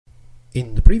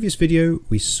In the previous video,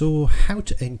 we saw how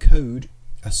to encode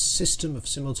a system of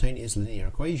simultaneous linear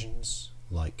equations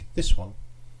like this one,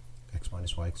 x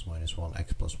minus y, x minus 1,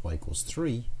 x plus y equals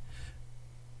 3,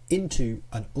 into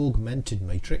an augmented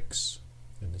matrix,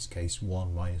 in this case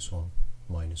 1, minus 1,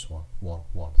 minus 1, 1,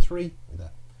 1, 3, with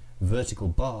a vertical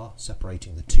bar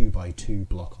separating the 2 by 2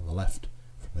 block on the left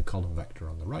from the column vector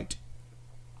on the right.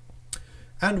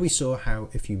 And we saw how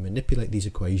if you manipulate these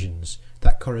equations,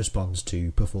 that corresponds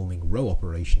to performing row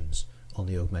operations on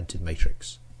the augmented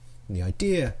matrix. And the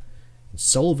idea in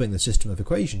solving the system of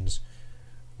equations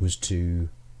was to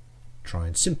try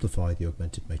and simplify the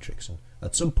augmented matrix. And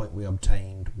at some point we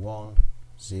obtained 1,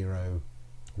 0,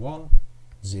 1,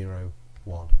 0,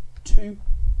 1, 2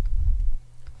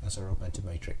 as our augmented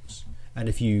matrix. And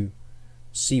if you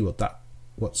see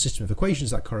what system of equations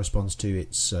that corresponds to,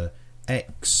 it's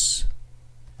x,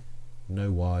 no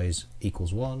y's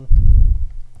equals 1,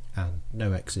 and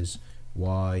no x's,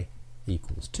 y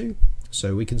equals 2.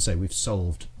 So we can say we've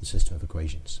solved the system of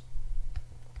equations.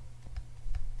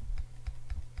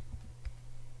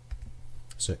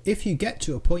 So if you get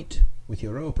to a point with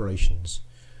your row operations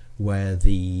where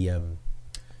the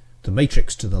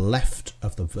matrix to the left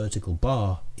of the vertical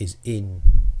bar is in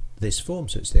this form,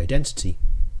 so it's the identity,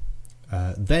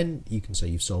 then you can say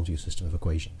you've solved your system of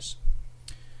equations.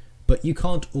 But you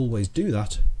can't always do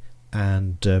that,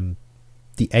 and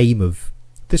the aim of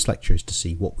this lecture is to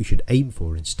see what we should aim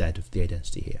for instead of the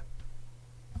identity here.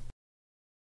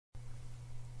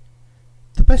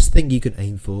 The best thing you can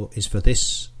aim for is for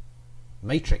this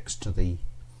matrix to the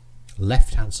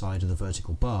left hand side of the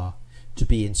vertical bar to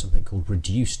be in something called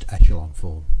reduced echelon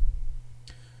form.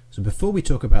 So before we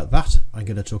talk about that, I'm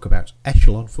going to talk about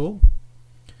echelon form,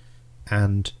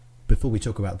 and before we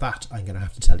talk about that, I'm going to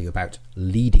have to tell you about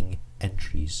leading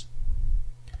entries.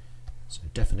 So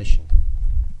definition: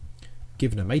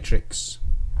 given a matrix,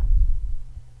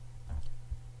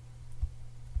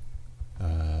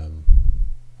 I'm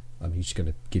just going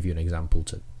to give you an example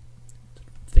to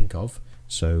think of.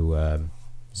 So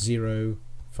 0,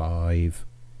 5,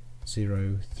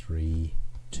 0, 3,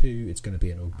 2, it's going to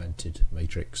be an augmented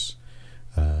matrix.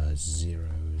 0,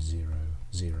 0,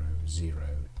 0, 0,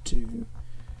 2,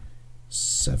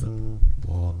 7,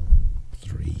 1,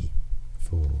 3,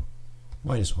 4,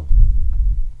 minus 1.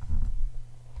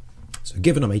 So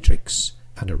given a matrix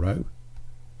and a row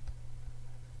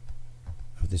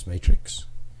of this matrix,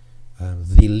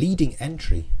 the leading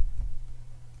entry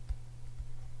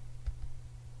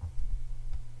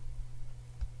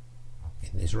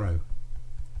in this row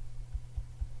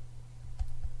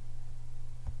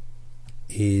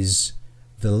is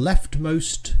the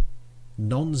leftmost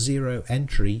non-zero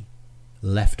entry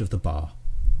left of the bar.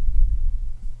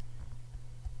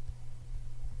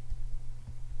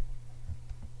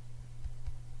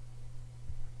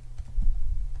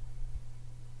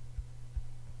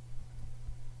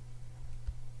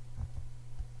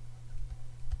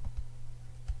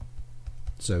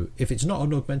 So if it's not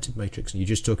an augmented matrix and you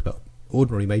just talk about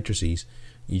ordinary matrices,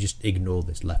 you just ignore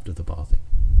this left of the bar thing.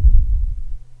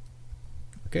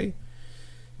 Okay?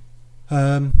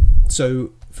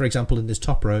 So for example, in this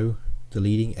top row, the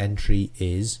leading entry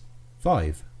is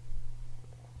 5.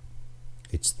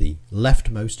 It's the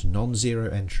leftmost non-zero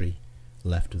entry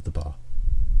left of the bar.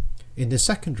 In the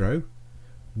second row,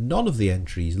 none of the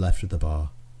entries left of the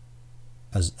bar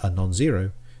are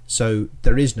non-zero, so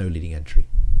there is no leading entry.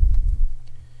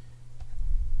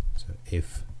 So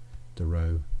if the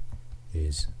row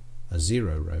is a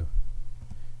 0 row,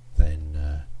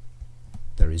 then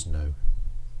there is no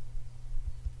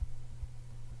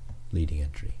leading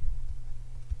entry.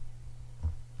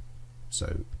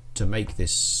 So to make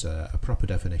this a proper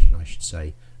definition, I should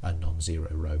say a non-zero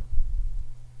row.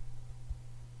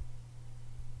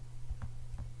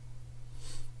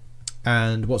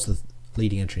 And what's the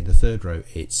leading entry in the third row?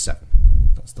 It's 7.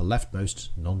 That's the leftmost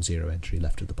non-zero entry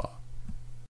left of the bar.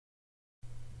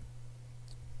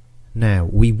 Now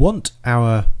we want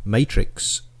our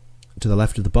matrix to the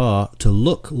left of the bar to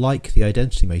look like the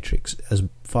identity matrix as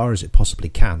far as it possibly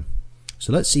can.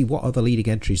 So let's see what are the leading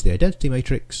entries of the identity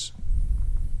matrix.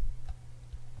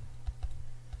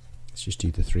 Let's just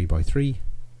do the 3 by 3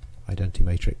 identity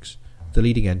matrix. The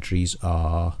leading entries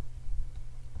are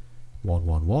 1,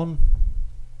 1, 1,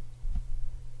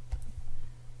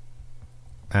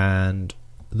 and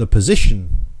the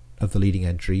position of the leading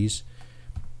entries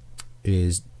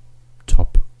is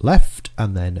top left,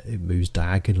 and then it moves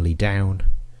diagonally down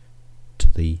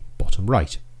to the bottom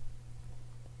right.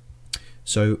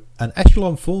 So an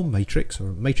echelon form matrix, or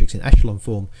a matrix in echelon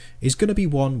form, is going to be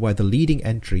one where the leading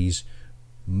entries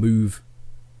move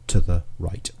to the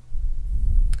right.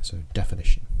 So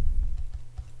definition.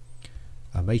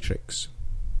 A matrix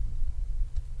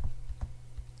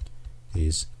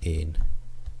is in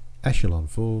echelon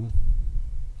form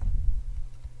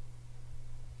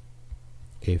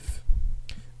if,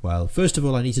 well, first of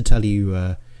all I need to tell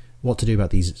you what to do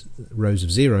about these rows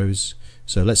of zeros,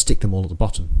 so let's stick them all at the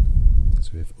bottom.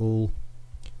 So if all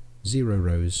 0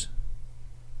 rows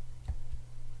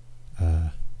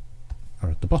are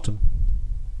at the bottom,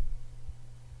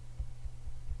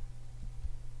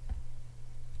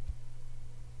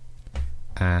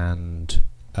 and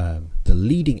the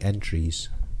leading entries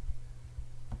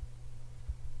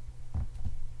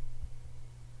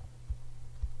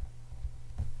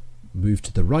move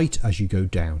to the right as you go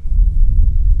down.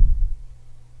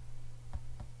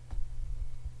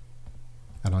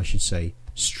 And I should say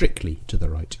strictly to the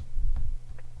right.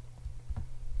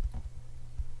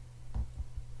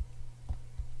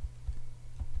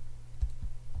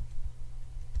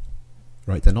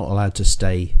 Right, they're not allowed to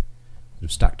stay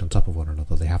stacked on top of one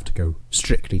another, they have to go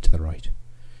strictly to the right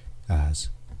as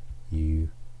you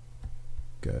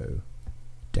go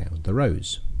down the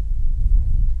rows.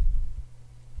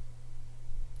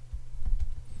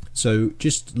 So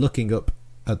just looking up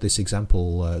at this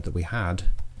example that we had,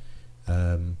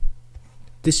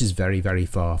 this is very, very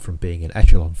far from being an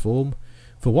echelon form.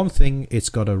 For one thing, it's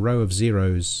got a row of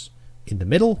zeros in the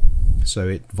middle, so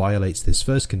it violates this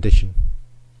first condition.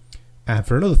 And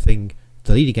for another thing,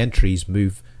 the leading entries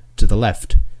move to the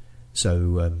left,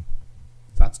 so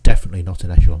that's definitely not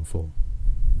an echelon form.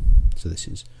 So this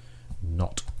is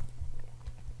not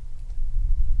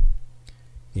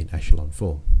in echelon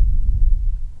form.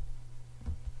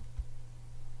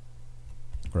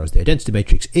 Whereas the identity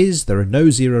matrix is, there are no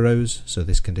 0 rows, so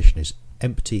this condition is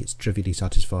empty, it's trivially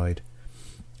satisfied,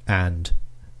 and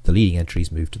the leading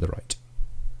entries move to the right.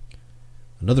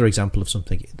 Another example of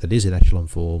something that is in echelon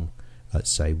form, let's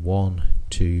say 1,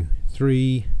 2,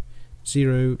 3,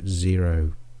 0,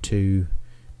 0, 2,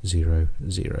 0,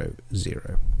 0,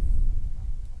 0.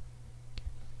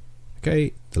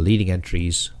 Okay, the leading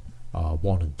entries are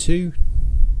 1 and 2,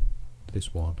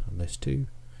 this 1 and this 2,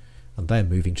 and they're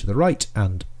moving to the right,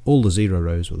 and all the 0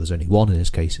 rows, well there's only 1 in this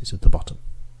case, is at the bottom.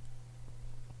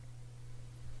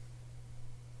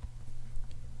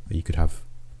 You could have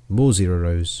more 0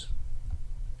 rows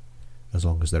as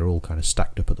long as they're all kind of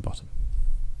stacked up at the bottom.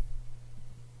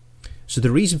 So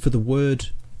the reason for the word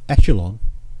echelon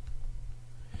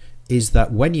is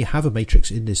that when you have a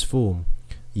matrix in this form,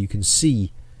 you can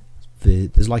see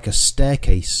there's like a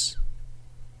staircase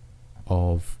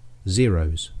of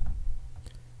zeros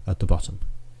at the bottom,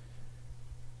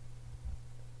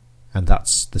 and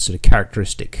that's the sort of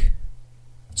characteristic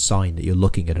sign that you're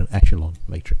looking at an echelon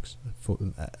matrix,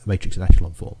 a matrix in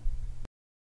echelon form.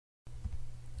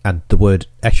 And the word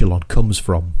echelon comes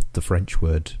from the French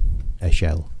word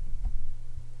échelle,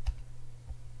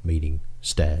 meaning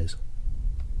stairs.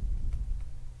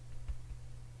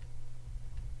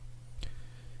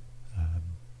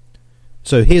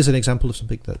 So here's an example of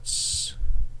something that's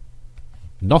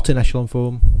not in echelon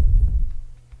form.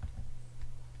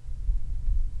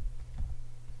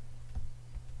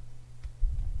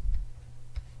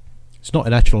 It's not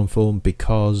in echelon form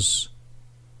because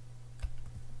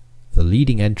the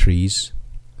leading entries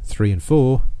 3 and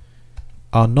 4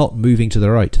 are not moving to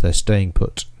the right, they're staying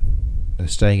put. They're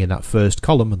staying in that first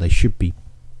column and they should be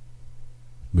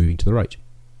moving to the right.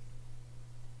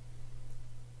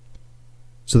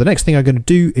 So the next thing I'm going to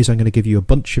do is I'm going to give you a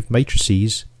bunch of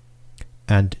matrices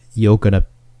and you're going to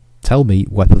tell me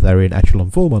whether they're in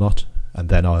echelon form or not, and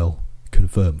then I'll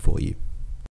confirm for you.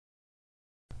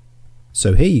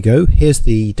 So here you go, here's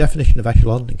the definition of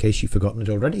echelon in case you've forgotten it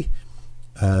already.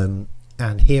 And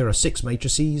here are 6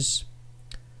 matrices.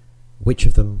 Which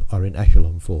of them are in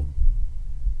echelon form?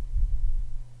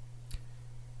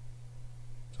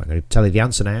 So I'm going to tell you the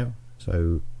answer now,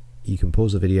 so you can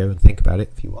pause the video and think about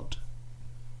it if you want.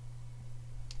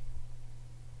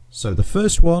 So the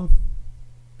first one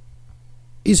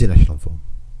is in echelon form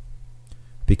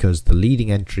because the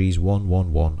leading entries 1,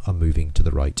 1, 1 are moving to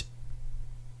the right.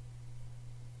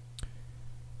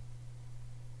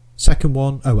 Second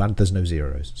one, oh, and there's no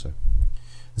 0 rows. So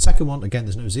the second one, again,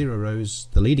 there's no 0 rows.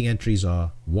 The leading entries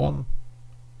are 1,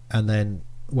 and then,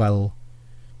 well,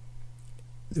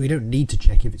 we don't need to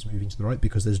check if it's moving to the right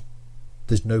because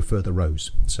there's no further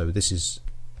rows. So this is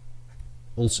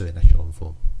also in echelon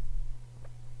form.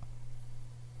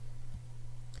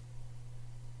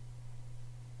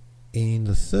 In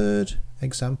the third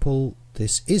example,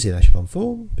 this is in echelon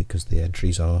form because the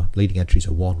leading entries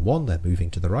are 1, 1, they're moving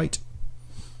to the right.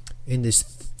 In this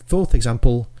fourth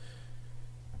example,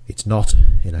 It's not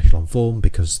in echelon form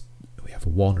because we have a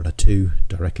 1 and a 2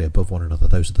 directly above one another.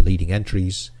 Those are the leading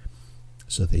entries,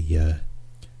 so they're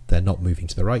not moving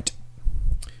to the right.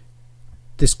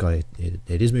 This guy,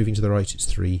 it is moving to the right. It's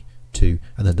 3, 2,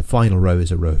 and then the final row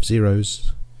is a row of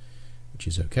zeros, which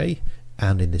is okay.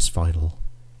 And in this final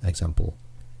example,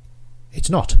 it's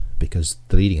not, because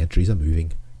the leading entries are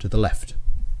moving to the left.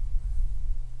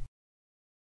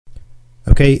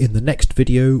 Okay, in the next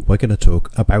video we're going to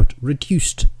talk about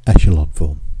reduced echelon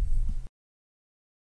form.